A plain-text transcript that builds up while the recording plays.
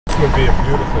would be a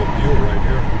beautiful view right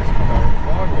here. It's darn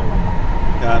fog over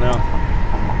there. Yeah, I know.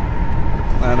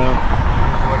 I know.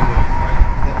 What it is, right?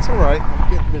 Yeah, it's all right. I'm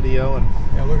getting video and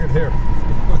Yeah, look at here.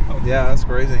 yeah, that's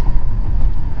crazy.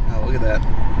 Oh, look at that.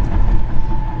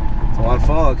 It's a lot of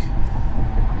fog.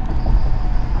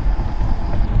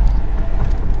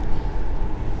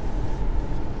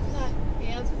 Not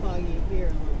as foggy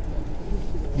here.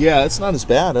 Yeah, it's not as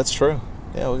bad. That's true.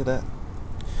 Yeah, look at that.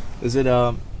 Is it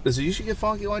does it usually get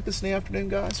foggy like this in the afternoon,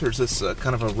 guys, or is this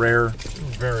kind of a rare?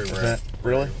 Very rare. event?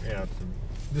 Really? Yeah.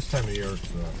 This time of year, it's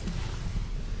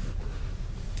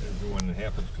when it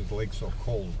happens because the lake's so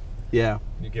cold. Yeah.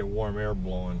 You get warm air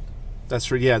blowing. That's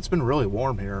true. Yeah, it's been really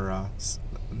warm here,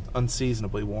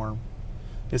 unseasonably warm.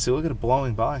 Yeah, see, look at it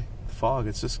blowing by. The fog,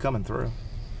 it's just coming through.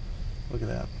 Look at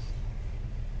that.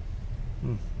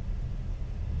 Hmm.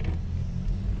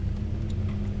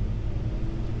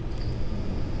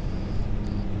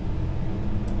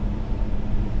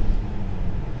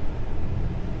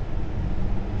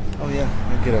 Oh yeah,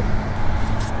 I get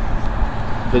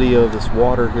a video of this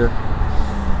water here,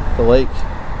 the lake.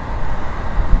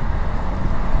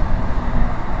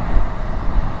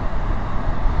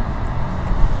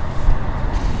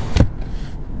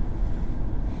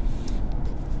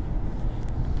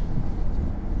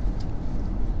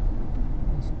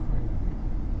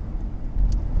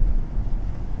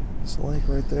 It's the lake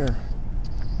right there.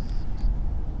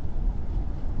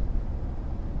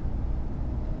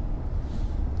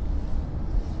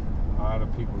 A lot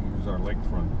of people use our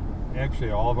lakefront.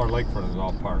 Actually, all of our lakefront is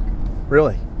all park.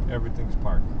 Really? Everything's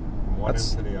parked from one end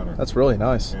to the other. That's really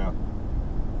nice. Yeah.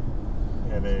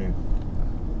 And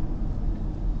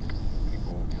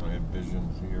people, had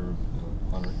visions here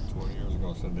 120 years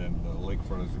ago, said that the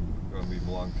lakefront is going to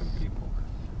belong to the people.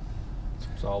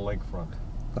 It's all lakefront.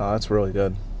 Oh, that's really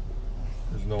good.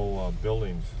 There's no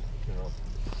buildings,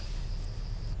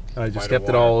 I just By the kept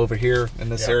it water. all over here in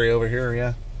this Yeah. area over here,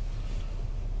 yeah.